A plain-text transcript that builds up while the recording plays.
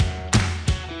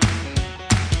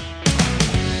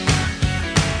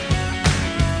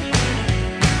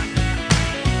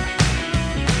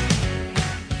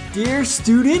Dear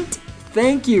student,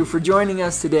 thank you for joining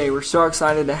us today. We're so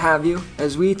excited to have you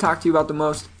as we talk to you about the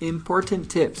most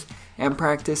important tips and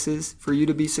practices for you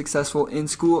to be successful in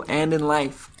school and in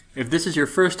life. If this is your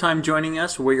first time joining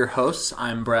us, we're your hosts.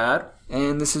 I'm Brad.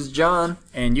 And this is John.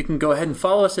 And you can go ahead and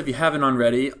follow us if you haven't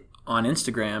already on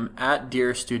Instagram at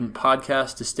Dear Student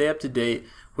Podcast to stay up to date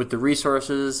with the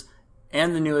resources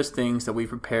and the newest things that we've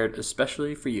prepared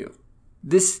especially for you.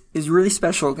 This is really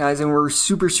special, guys, and we're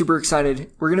super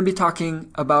excited. We're going to be talking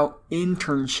about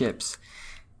internships.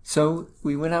 So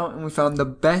we went out and we found the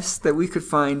best that we could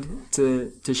find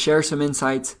to share some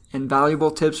insights and valuable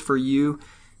tips for you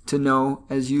to know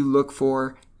as you look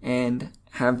for and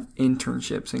have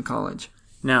internships in college.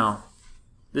 Now,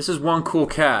 this is one cool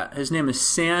cat. His name is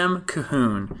Sam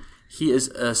Cahoon. He is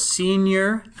a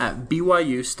senior at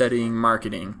BYU studying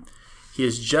marketing. He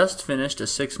has just finished a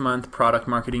 6-month product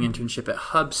marketing internship at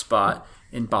HubSpot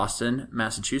in Boston,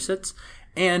 Massachusetts.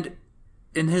 And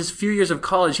in his few years of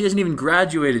college, he hasn't even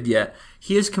graduated yet.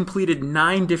 He has completed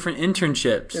 9 different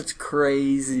internships. That's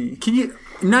crazy.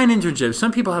 9 internships.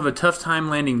 Some people have a tough time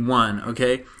landing one,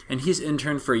 okay? And he's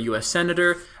interned for a U.S.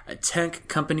 senator, a tech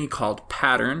company called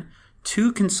Pattern,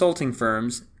 2 consulting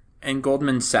firms, and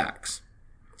Goldman Sachs.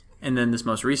 And then this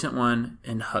most recent one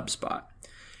in HubSpot.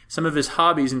 Some of his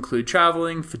hobbies include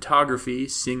traveling, photography,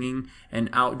 singing, and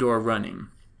outdoor running.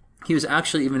 He was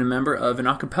actually even a member of an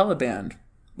a cappella band,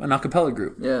 an a cappella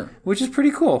group, which is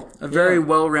pretty cool. A very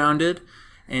well-rounded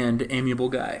and amiable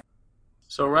guy.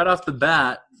 So right off the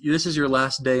bat, this is your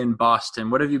last day in Boston.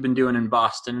 What have you been doing in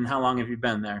Boston, and how long have you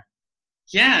been there?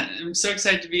 Yeah, I'm so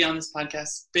excited to be on this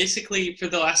podcast. Basically, for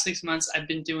the last 6 months, I've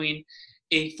been doing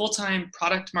a full-time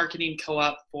product marketing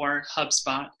co-op for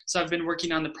HubSpot. So I've been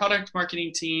working on the product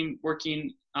marketing team,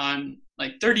 working on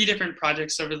like 30 different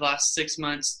projects over the last 6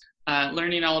 months,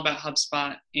 learning all about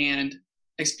HubSpot and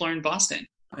exploring Boston.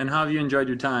 And how have you enjoyed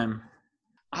your time?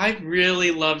 I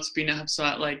really loved being at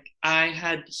HubSpot. Like, I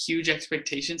had huge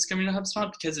expectations coming to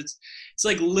HubSpot because it's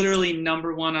like literally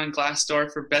number 1 on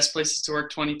Glassdoor for best places to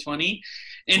work 2020.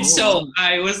 And so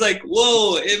I was like,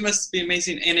 whoa, it must be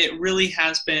amazing. And it really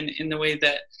has been, in the way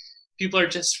that people are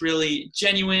just really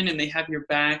genuine and they have your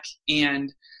back.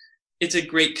 And it's a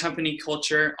great company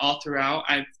culture all throughout.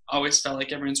 I've always felt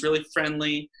like everyone's really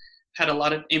friendly, had a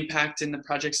lot of impact in the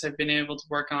projects I've been able to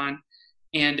work on.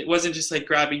 And it wasn't just like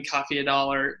grabbing coffee at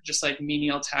all or just like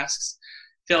menial tasks.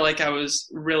 I feel like I was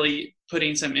really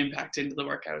putting some impact into the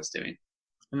work I was doing.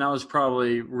 And that was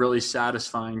probably really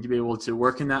satisfying to be able to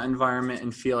work in that environment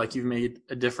and feel like you've made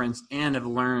a difference and have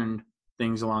learned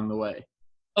things along the way.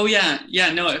 Oh, yeah.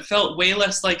 Yeah, no, it felt way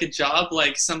less like a job,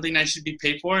 like something I should be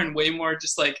paid for, and way more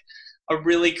just like a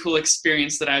really cool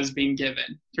experience that I was being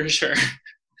given, for sure.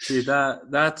 See,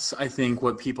 that's I think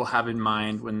what people have in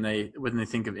mind when they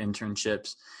think of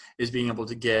internships, is being able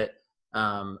to get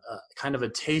kind of a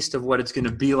taste of what it's going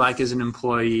to be like as an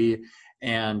employee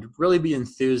and really be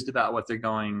enthused about what they're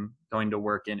going to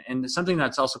work in. And something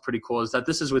that's also pretty cool is that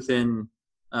this is within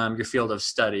your field of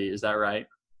study. Is that right?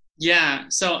 Yeah.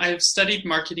 So I've studied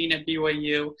marketing at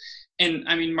BYU. And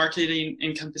I mean, marketing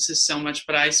encompasses so much,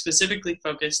 but I specifically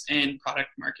focused in product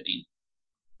marketing.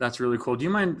 That's really cool. Do you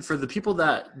mind, for the people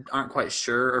that aren't quite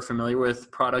sure or familiar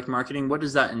with product marketing, what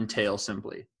does that entail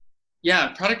simply?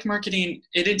 Yeah, product marketing,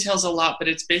 it entails a lot, but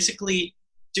it's basically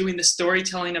doing the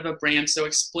storytelling of a brand. So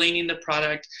explaining the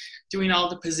product, doing all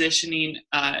the positioning,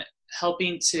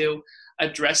 helping to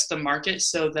address the market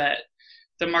so that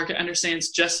the market understands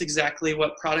just exactly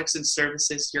what products and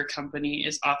services your company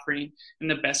is offering in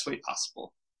the best way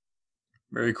possible.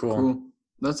 Very cool.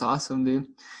 That's awesome, dude.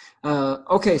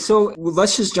 Okay, so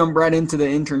let's just jump right into the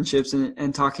internships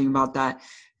and talking about that.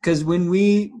 Because when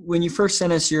you first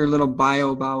sent us your little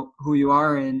bio about who you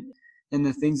are and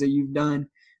the things that you've done,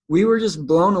 we were just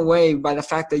blown away by the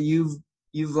fact that you've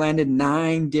landed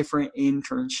 9 different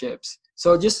internships.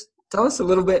 So just tell us a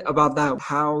little bit about that,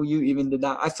 how you even did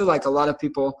that. I feel like a lot of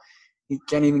people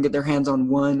can't even get their hands on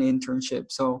one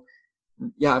internship. So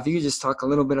yeah, if you could just talk a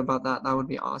little bit about that, that would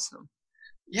be awesome.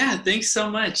 Yeah, thanks so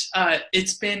much.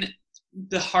 It's been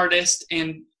the hardest,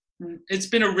 and it's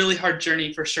been a really hard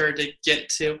journey for sure to get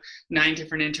to 9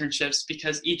 different internships,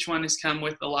 because each one has come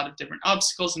with a lot of different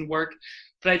obstacles and work.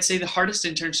 But I'd say the hardest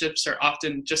internships are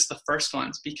often just the first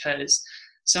ones, because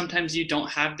sometimes you don't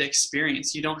have the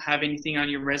experience. You don't have anything on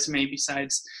your resume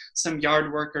besides some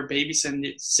yard work or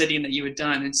babysitting that you had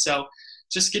done. And so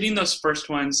just getting those first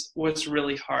ones was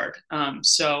really hard.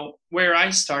 So where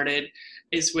I started,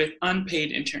 is with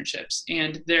unpaid internships,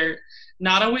 and they're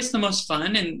not always the most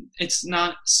fun, and it's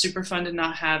not super fun to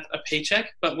not have a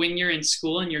paycheck. But when you're in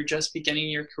school and you're just beginning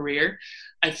your career,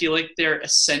 I feel like they're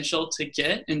essential to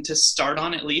get and to start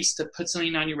on, at least to put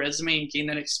something on your resume and gain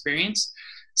that experience.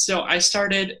 So I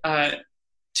started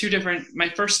my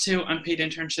first two unpaid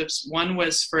internships. One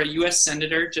was for a U.S.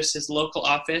 senator, just his local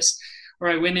office,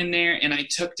 where I went in there and I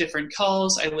took different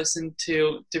calls. I listened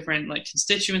to different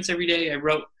constituents every day. I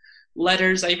wrote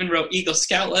letters. I even wrote Eagle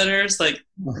Scout letters. I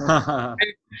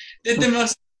did the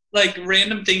most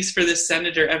random things for this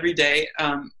senator every day,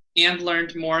 and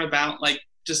learned more about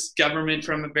just government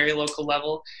from a very local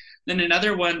level. Then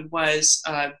another one was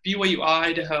BYU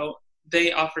Idaho.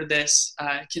 They offer this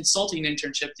consulting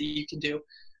internship that you can do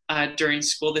during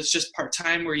school that's just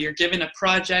part-time, where you're given a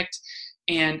project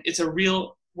and it's a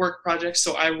real work project.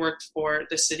 So I worked for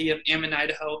the city of Ammon,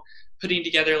 Idaho, putting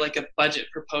together a budget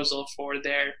proposal for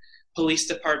their police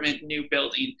department new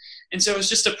building. And so it was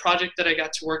just a project that I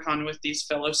got to work on with these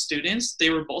fellow students.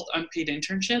 They were both unpaid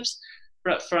internships,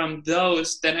 but from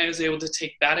those, then I was able to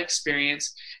take that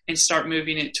experience and start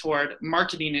moving it toward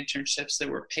marketing internships that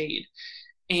were paid.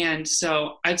 And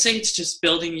so I'd say it's just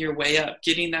building your way up,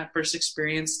 getting that first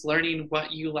experience, learning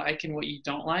what you like and what you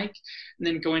don't like, and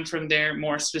then going from there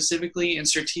more specifically and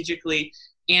strategically,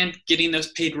 and getting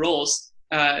those paid roles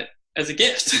as a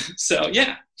gift. So,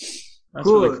 yeah. That's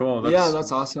really cool.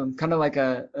 That's awesome. Kind of like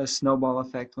a snowball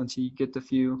effect. Once you get the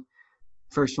few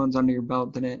first ones under your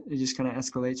belt, then it just kind of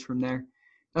escalates from there.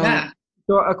 Yeah.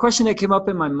 So a question that came up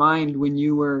in my mind when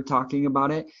you were talking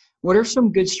about it, what are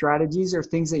some good strategies or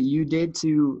things that you did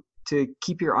to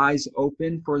keep your eyes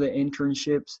open for the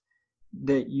internships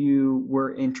that you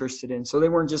were interested in? So they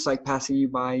weren't just passing you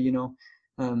by, you're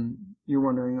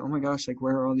wondering, oh my gosh,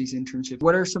 where are all these internships?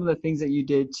 What are some of the things that you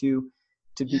did to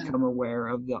become aware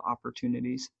of the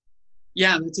opportunities?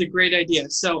 Yeah, that's a great idea.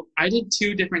 So I did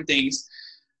two different things.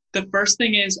 The first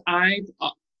thing is I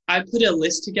put a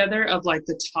list together of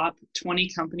the top 20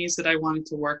 companies that I wanted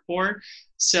to work for.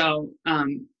 So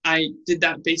I did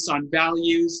that based on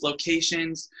values,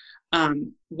 locations,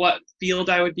 what field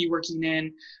I would be working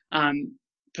in,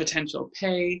 potential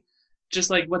pay, just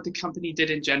what the company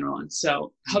did in general. And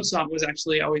so HubSpot was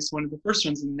actually always one of the first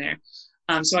ones in there.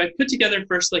 So I put together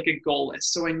first a goal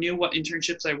list. So I knew what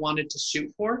internships I wanted to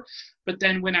shoot for. But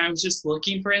then when I was just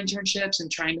looking for internships and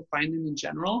trying to find them in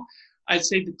general, I'd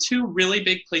say the two really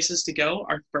big places to go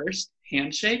are first,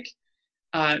 Handshake.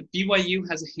 BYU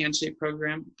has a Handshake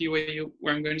program, BYU,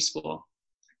 where I'm going to school.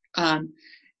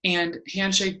 And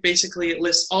Handshake, basically, it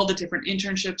lists all the different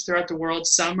internships throughout the world.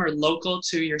 Some are local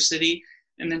to your city,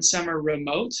 and then some are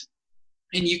remote.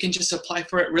 And you can just apply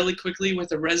for it really quickly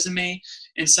with a resume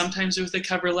and sometimes with a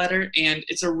cover letter. And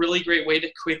it's a really great way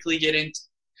to quickly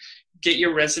get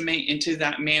your resume into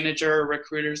that manager or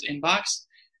recruiter's inbox.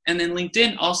 And then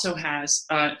LinkedIn also has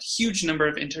a huge number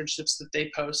of internships that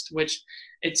they post, which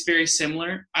it's very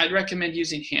similar. I'd recommend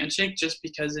using Handshake just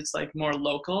because it's more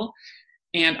local,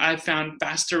 and I've found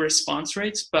faster response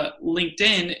rates. But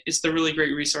LinkedIn is the really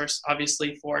great resource,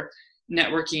 obviously, for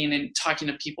networking and talking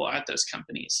to people at those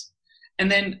companies.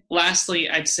 And then lastly,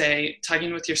 I'd say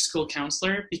talking with your school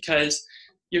counselor, because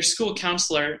your school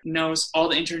counselor knows all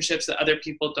the internships that other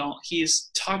people don't. He's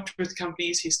talked with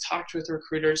companies, he's talked with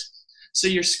recruiters. So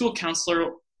your school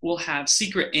counselor will have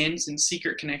secret ins and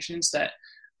secret connections that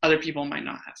other people might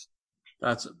not have.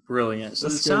 That's brilliant. So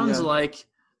it sounds like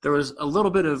there was a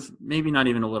little bit of, maybe not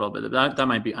even a little bit, that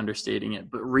might be understating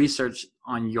it, but research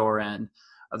on your end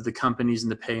of the companies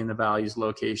and the pay and the values,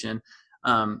 location.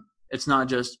 It's not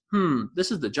just,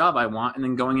 this is the job I want, and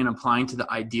then going and applying to the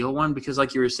ideal one, because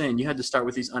like you were saying, you had to start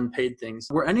with these unpaid things.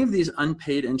 Were any of these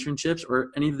unpaid internships,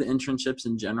 or any of the internships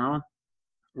in general,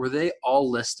 were they all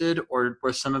listed, or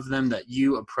were some of them that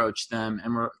you approached them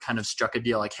and were kind of struck a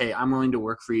deal hey, I'm willing to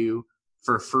work for you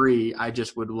for free, I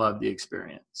just would love the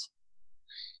experience?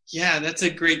 Yeah, that's a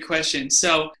great question.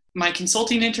 So my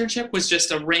consulting internship was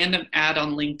just a random ad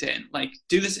on LinkedIn,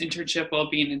 do this internship while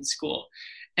being in school.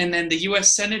 And then the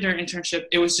U.S. Senator internship,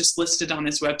 it was just listed on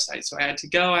his website. So I had to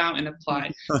go out and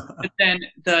apply. But then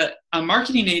the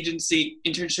marketing agency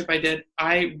internship I did,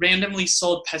 I randomly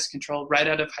sold pest control right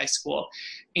out of high school.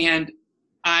 And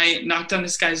I knocked on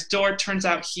this guy's door. Turns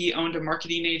out he owned a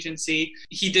marketing agency.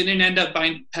 He didn't end up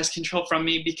buying pest control from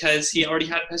me because he already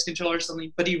had pest control or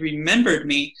something, but he remembered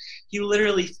me. He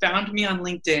literally found me on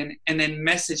LinkedIn and then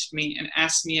messaged me and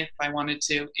asked me if I wanted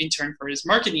to intern for his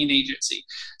marketing agency.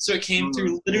 So it came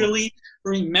through literally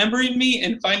remembering me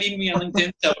and finding me on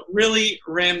LinkedIn. So really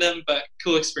random, but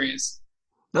cool experience.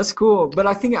 That's cool. But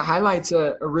I think it highlights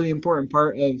a really important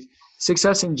part of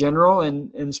success in general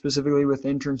and specifically with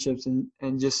internships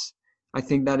and just I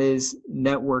think that is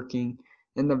networking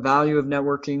and the value of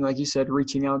networking, like you said,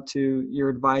 reaching out to your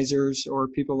advisors or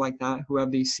people like that who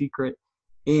have these secret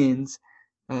ins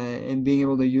and being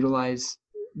able to utilize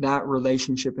that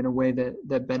relationship in a way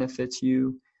that benefits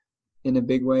you in a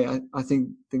big way. I think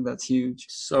that's huge.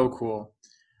 So cool.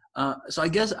 So I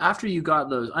guess after you got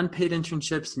those unpaid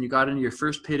internships and you got into your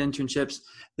first paid internships,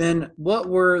 then what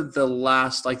were the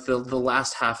last, like the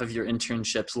last half of your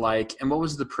internships like, and what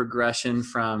was the progression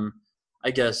from,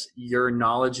 I guess, your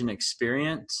knowledge and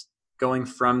experience going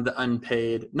from the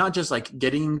unpaid, not just like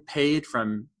getting paid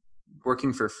from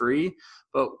working for free,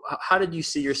 but how did you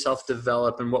see yourself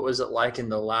develop and what was it like in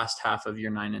the last half of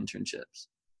your 9 internships?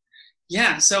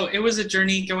 Yeah, so it was a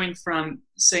journey going from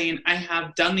saying, I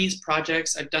have done these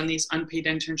projects, I've done these unpaid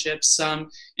internships, some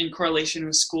in correlation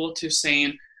with school, to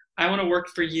saying, I want to work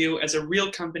for you as a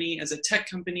real company, as a tech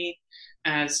company,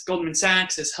 as Goldman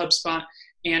Sachs, as HubSpot.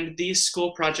 And these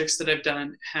school projects that I've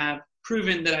done have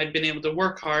proven that I've been able to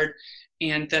work hard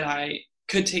and that I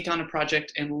could take on a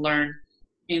project and learn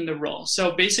in the role.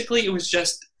 So basically it's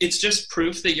just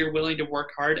proof that you're willing to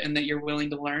work hard and that you're willing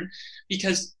to learn.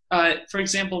 Because for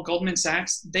example, Goldman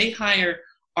Sachs, they hire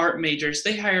art majors,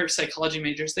 they hire psychology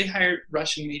majors, they hire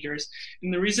Russian majors.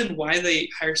 And the reason why they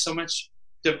hire so much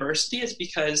diversity is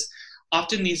because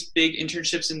often these big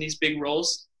internships and these big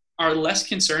roles are less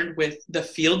concerned with the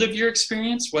field of your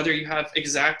experience, whether you have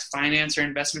exact finance or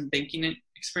investment banking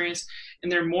experience,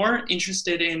 and they're more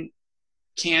interested in,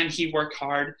 can he work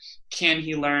hard? Can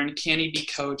he learn? Can he be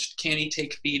coached? Can he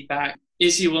take feedback?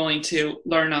 Is he willing to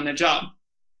learn on the job?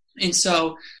 And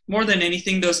so more than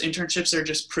anything, those internships are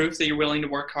just proof that you're willing to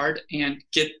work hard and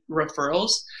get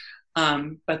referrals.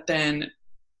 But then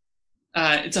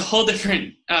it's a whole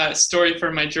different story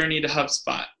for my journey to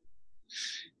HubSpot.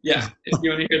 Yeah, if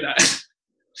you want to hear that.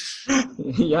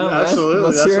 Yeah,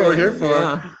 absolutely. That's what we're here for.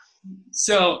 Yeah.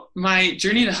 So my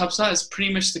journey to HubSpot is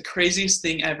pretty much the craziest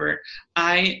thing ever.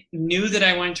 I knew that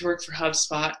I wanted to work for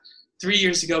HubSpot 3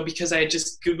 years ago because I had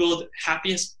just Googled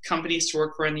happiest companies to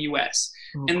work for in the US.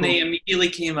 And they immediately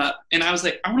came up. And I was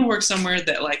like, I want to work somewhere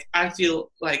that like I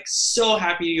feel like so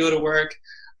happy to go to work.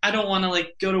 I don't want to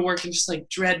like go to work and just like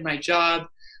dread my job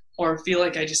or feel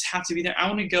like I just have to be there. I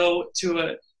want to go to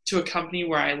a company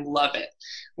where I love it,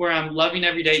 where I'm loving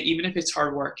every day, even if it's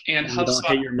hard work. And you HubSpot, don't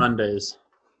hate your Mondays.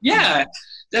 Yeah,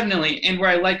 definitely. And where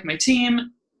I like my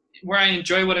team, where I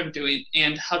enjoy what I'm doing.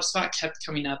 And HubSpot kept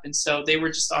coming up. And so they were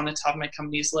just on the top of my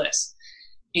company's list.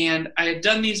 And I had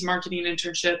done these marketing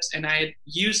internships and I had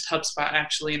used HubSpot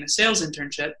actually in a sales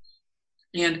internship.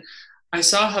 And I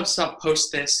saw HubSpot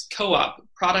post this co-op,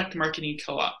 product marketing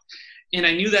co-op. And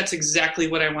I knew that's exactly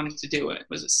what I wanted to do. It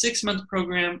was a 6-month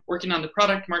program, working on the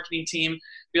product marketing team,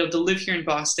 be able to live here in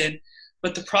Boston.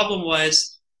 But the problem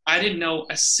was I didn't know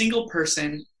a single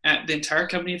person at the entire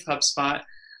company of HubSpot.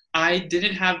 I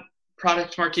didn't have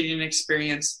product marketing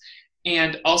experience.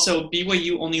 And also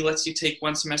BYU only lets you take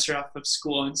 1 semester off of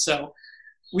school. And so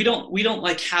we don't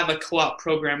like have a co-op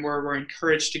program where we're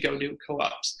encouraged to go do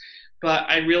co-ops. But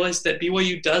I realized that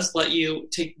BYU does let you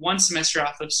take 1 semester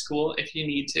off of school if you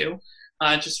need to.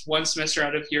 Just 1 semester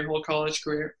out of your whole college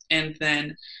career. And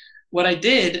then what I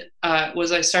did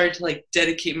was I started to like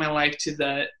dedicate my life to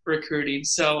the recruiting.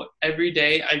 So every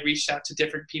day I reached out to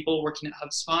different people working at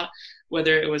HubSpot,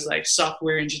 whether it was like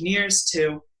software engineers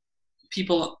to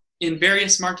people in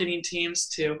various marketing teams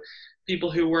to people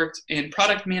who worked in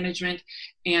product management.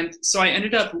 And so I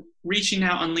ended up reaching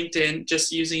out on LinkedIn,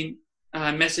 just using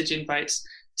message invites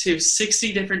to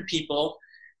 60 different people.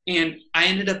 And I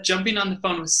ended up jumping on the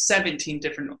phone with 17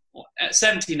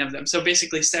 of them. So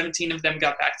basically 17 of them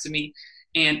got back to me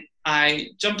and I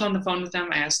jumped on the phone with them.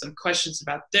 I asked them questions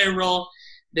about their role,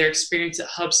 their experience at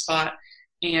HubSpot,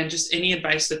 and just any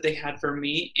advice that they had for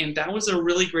me. And that was a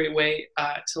really great way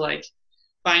to like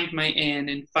find my in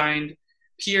and find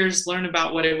peers, learn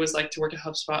about what it was like to work at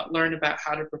HubSpot, learn about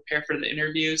how to prepare for the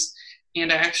interviews.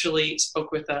 And I actually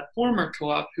spoke with a former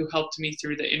co-op who helped me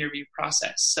through the interview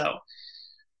process. So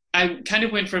I kind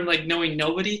of went from like knowing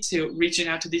nobody to reaching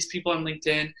out to these people on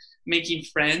LinkedIn, making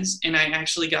friends, and I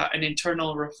actually got an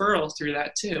internal referral through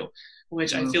that too,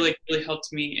 which I feel like really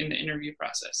helped me in the interview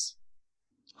process.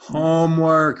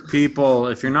 Homework, people.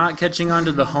 If you're not catching on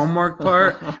to the homework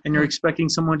part and you're expecting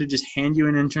someone to just hand you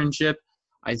an internship,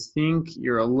 I think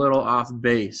you're a little off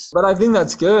base. But I think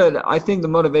that's good. I think the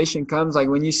motivation comes like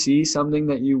when you see something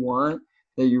that you want,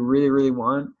 that you really, really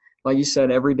want. Like you said,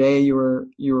 every day you were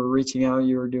reaching out,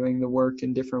 you were doing the work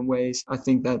in different ways. I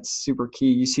think that's super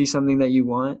key. You see something that you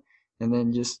want, and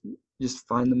then just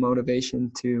find the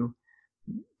motivation to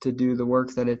to do the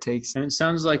work that it takes. And it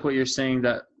sounds like what you're saying,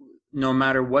 that no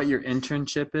matter what your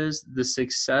internship is, the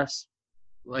success,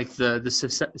 like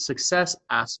the success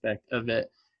aspect of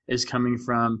it is coming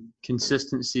from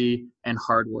consistency and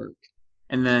hard work.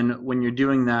 And then when you're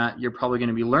doing that, you're probably going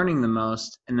to be learning the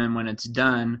most. And then when it's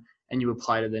done and you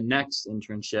apply to the next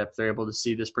internship, they're able to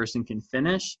see this person can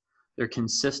finish, they're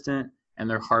consistent, and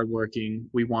they're hardworking.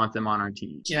 We want them on our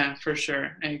team. Yeah, for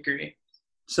sure. I agree.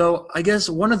 So I guess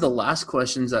one of the last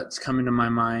questions that's coming to my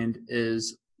mind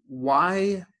is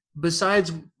why,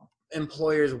 besides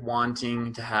employers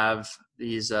wanting to have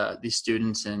these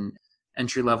students and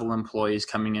entry-level employees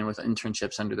coming in with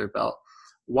internships under their belt,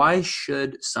 why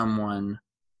should someone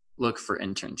look for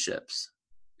internships?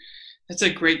 That's a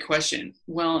great question.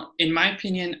 Well, in my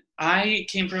opinion, I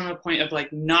came from a point of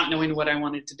like not knowing what I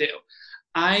wanted to do.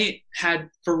 I had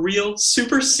for real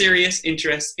super serious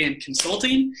interest in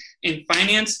consulting, in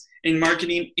finance, in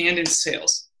marketing, and in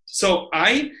sales. So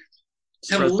I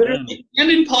have literally, and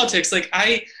in politics, like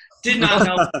I did not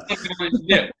know what I wanted to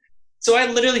do. So I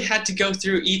literally had to go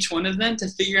through each one of them to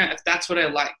figure out if that's what I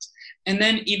liked. And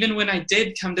then even when I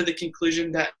did come to the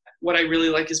conclusion that what I really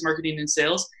like is marketing and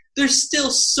sales, there's still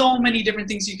so many different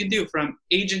things you can do, from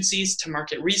agencies to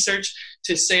market research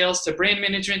to sales to brand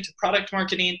management to product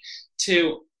marketing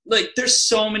to like there's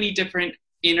so many different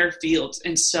inner fields.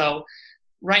 And so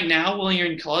right now, while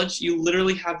you're in college, you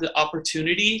literally have the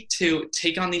opportunity to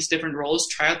take on these different roles,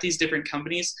 try out these different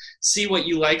companies, see what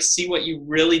you like, see what you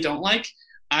really don't like.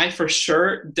 I for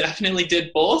sure definitely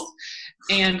did both,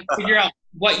 and figure out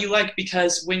what you like,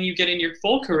 because when you get in your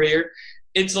full career,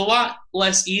 it's a lot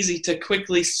less easy to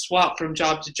quickly swap from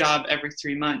job to job every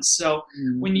 3 months. So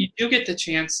when you do get the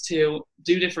chance to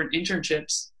do different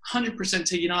internships, 100%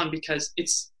 take it on, because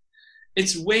it's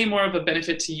way more of a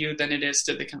benefit to you than it is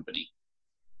to the company.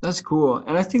 That's cool.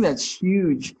 And I think that's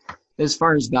huge as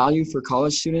far as value for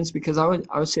college students, because I would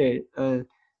say a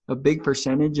big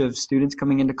percentage of students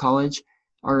coming into college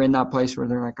are in that place where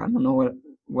they're like, I don't know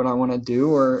what I want to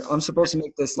do, or I'm supposed to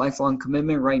make this lifelong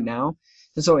commitment right now.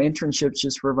 And so internships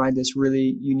just provide this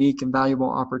really unique and valuable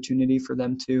opportunity for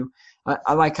them to,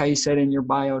 I like how you said in your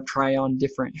bio, try on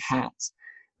different hats,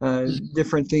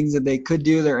 different things that they could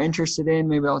do, they're interested in.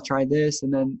 Maybe I'll try this.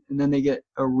 And then they get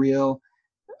a real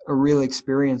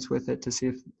experience with it to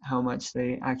see how much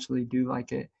they actually do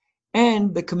like it.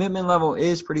 And the commitment level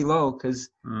is pretty low because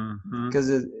you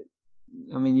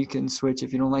can switch.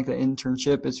 If you don't like the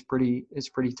internship, it's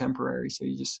pretty temporary. So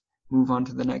you just move on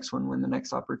to the next one when the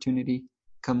next opportunity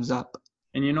comes up.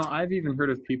 And I've even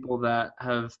heard of people that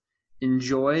have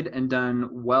enjoyed and done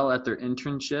well at their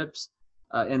internships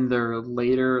in their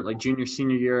later, like junior,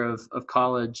 senior year of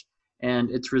college, and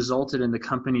it's resulted in the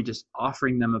company just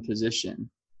offering them a position.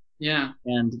 Yeah.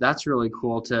 And that's really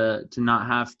cool to not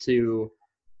have to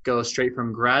go straight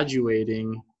from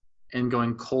graduating and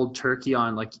going cold turkey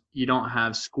on, like, you don't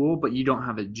have school, but you don't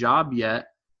have a job yet.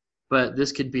 But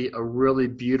this could be a really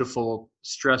beautiful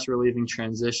stress relieving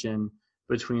transition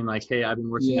between like, hey, I've been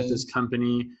working at this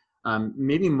company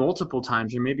maybe multiple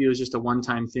times, or maybe it was just a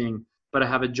one-time thing, but I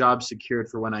have a job secured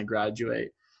for when I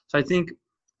graduate. So I think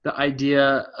the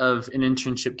idea of an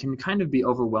internship can kind of be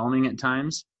overwhelming at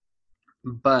times,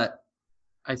 but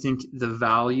I think the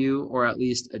value, or at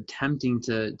least attempting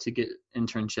to get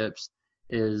internships,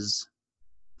 is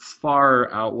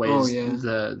far outweighs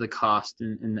the cost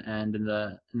in the end, and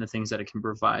the things that it can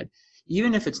provide.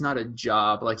 Even if it's not a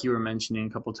job, like you were mentioning a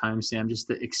couple times, Sam, just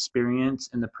the experience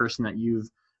and the person that you've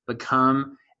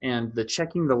become, and the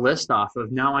checking the list off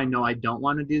of, now I know I don't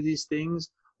want to do these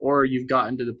things, or you've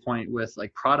gotten to the point with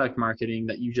like product marketing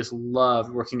that you just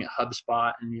love working at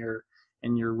HubSpot and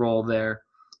your role there.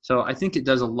 So I think it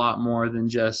does a lot more than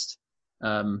just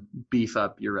beef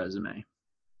up your resume.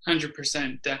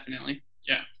 100%, definitely.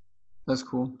 Yeah. That's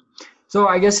cool. So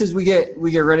I guess as we get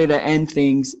ready to end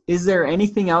things, is there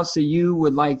anything else that you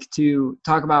would like to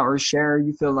talk about or share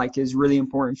you feel like is really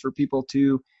important for people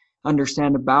to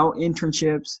understand about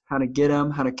internships, how to get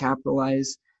them, how to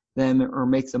capitalize them or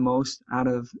make the most out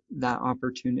of that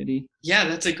opportunity? Yeah,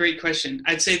 that's a great question.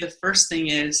 I'd say the first thing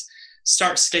is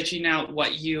start sketching out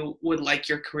what you would like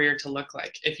your career to look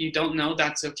like. If you don't know,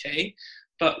 that's okay.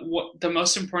 But the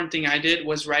most important thing I did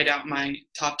was write out my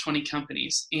top 20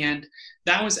 companies. And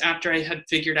that was after I had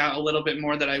figured out a little bit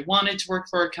more that I wanted to work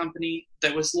for a company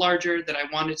that was larger, that I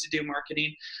wanted to do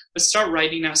marketing. But start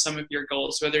writing out some of your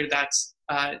goals, whether that's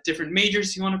different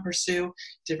majors you want to pursue,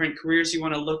 different careers you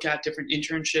want to look at, different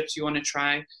internships you want to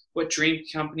try, what dream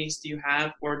companies do you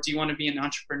have, or do you want to be an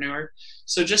entrepreneur?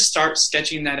 So just start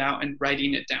sketching that out and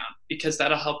writing it down, because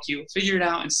that'll help you figure it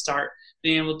out and start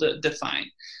being able to define.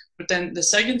 But then the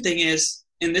second thing is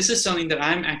and this is something that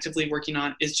I'm actively working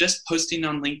on, is just posting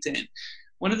on LinkedIn.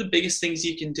 One of the biggest things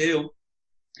you can do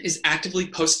is actively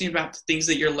posting about the things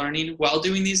that you're learning while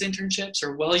doing these internships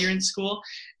or while you're in school.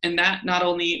 And that not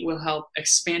only will help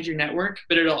expand your network,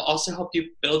 but it'll also help you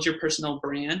build your personal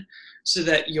brand so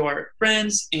that your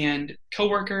friends and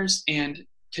coworkers and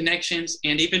connections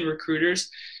and even recruiters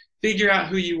figure out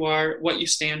who you are, what you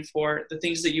stand for, the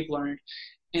things that you've learned.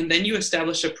 And then you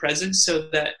establish a presence so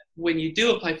that when you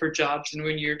do apply for jobs and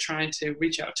when you're trying to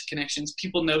reach out to connections,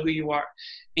 people know who you are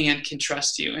and can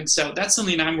trust you. And so that's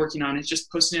something I'm working on, is just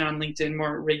posting it on LinkedIn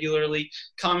more regularly,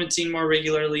 commenting more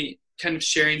regularly, kind of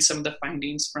sharing some of the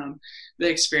findings from the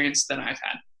experience that I've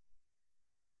had.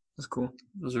 That's cool.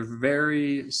 Those are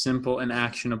very simple and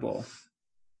actionable.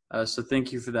 So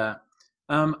thank you for that.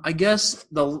 I guess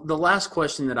the last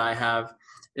question that I have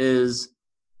is,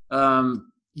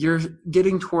 you're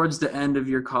getting towards the end of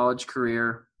your college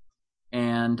career,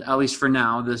 and at least for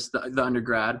now, the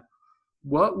undergrad.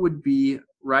 What would be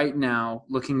right now,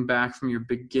 looking back from your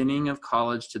beginning of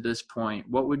college to this point,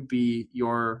 what would be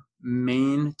your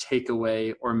main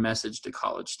takeaway or message to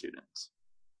college students?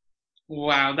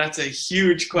 Wow, that's a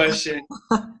huge question.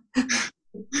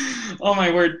 Oh my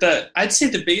word. I'd say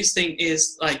the biggest thing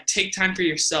is like take time for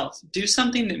yourself. Do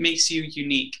something that makes you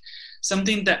unique.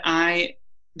 Something that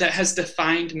has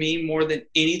defined me more than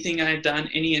anything I've done,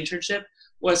 any internship,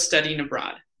 was studying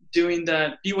abroad. Doing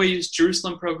the BYU's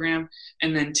Jerusalem program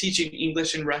and then teaching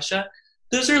English in Russia.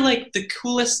 Those are like the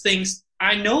coolest things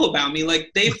I know about me.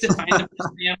 Like they've defined the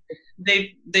person I am.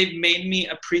 They've made me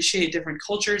appreciate different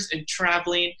cultures and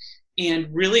traveling, and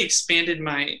really expanded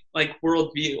my like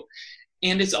worldview.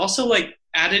 And it's also like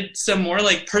added some more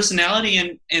like personality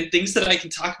and things that I can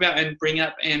talk about and bring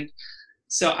up. And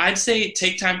so I'd say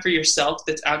take time for yourself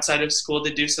that's outside of school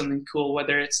to do something cool,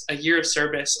 whether it's a year of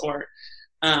service or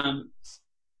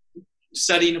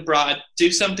studying abroad.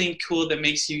 Do something cool that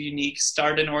makes you unique.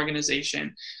 Start an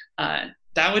organization.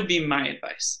 That would be my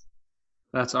advice.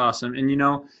 That's awesome.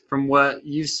 And from what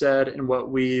you said and what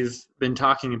we've been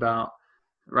talking about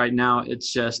right now, it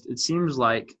seems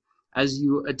like as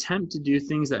you attempt to do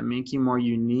things that make you more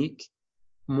unique,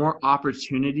 more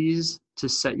opportunities to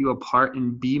set you apart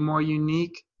and be more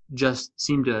unique just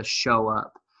seem to show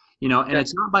up, and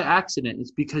it's not by accident.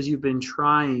 It's because you've been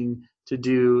trying to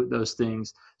do those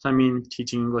things. So, I mean,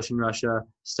 teaching English in Russia,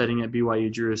 studying at BYU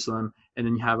Jerusalem, and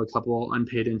then you have a couple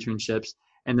unpaid internships.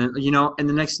 And then, and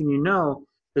the next thing you know,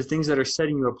 the things that are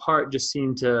setting you apart just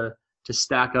seem to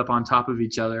stack up on top of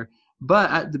each other. But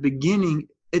at the beginning,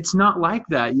 it's not like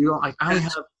that. You don't like,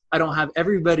 I don't have,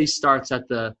 everybody starts at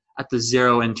the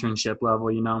zero internship level,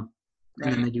 Right.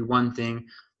 And then they do one thing,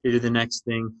 they do the next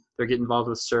thing, they get involved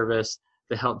with service,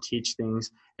 they help teach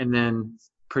things. And then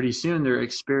pretty soon their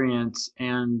experience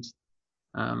and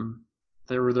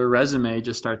their resume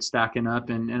just starts stacking up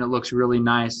and it looks really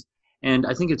nice. And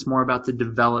I think it's more about the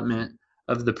development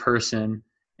of the person.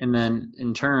 And then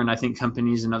in turn, I think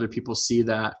companies and other people see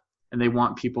that and they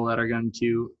want people that are going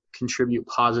to contribute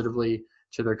positively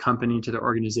to their company, to their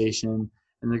organization,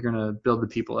 and they're going to build the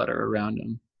people that are around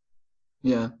them.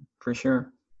 Yeah, for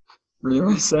sure. Really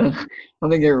well said. I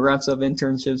think it wraps up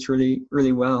internships really,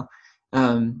 really well.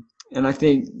 And I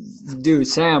think, dude,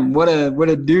 Sam, what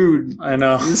a dude. I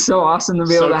know. It's so awesome to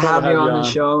be able to have you on the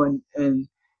show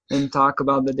and talk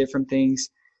about the different things.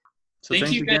 So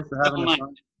thank you guys for having us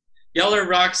on. Y'all are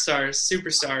rock stars,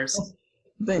 superstars.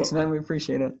 Thanks, man. We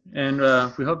appreciate it. And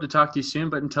we hope to talk to you soon.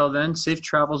 But until then, safe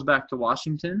travels back to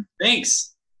Washington.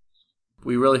 Thanks.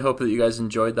 We really hope that you guys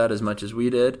enjoyed that as much as we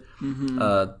did. Mm-hmm.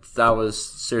 That was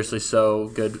seriously so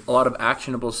good. A lot of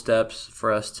actionable steps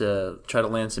for us to try to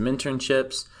land some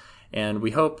internships. And we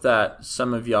hope that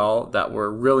some of y'all that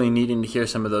were really needing to hear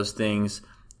some of those things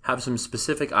have some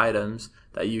specific items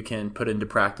that you can put into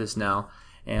practice now.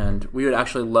 And we would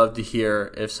actually love to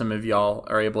hear if some of y'all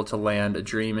are able to land a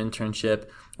dream internship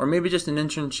or maybe just an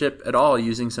internship at all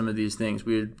using some of these things.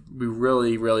 We'd be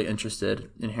really, really interested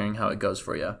in hearing how it goes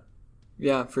for you.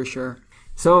 Yeah, for sure.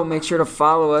 So make sure to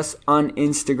follow us on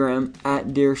Instagram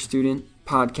at Dear Student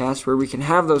Podcast, where we can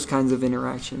have those kinds of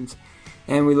interactions.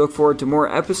 And we look forward to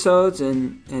more episodes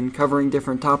and covering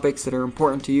different topics that are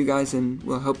important to you guys and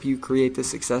will help you create the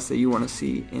success that you want to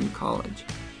see in college.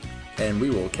 And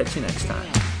we will catch you next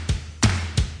time.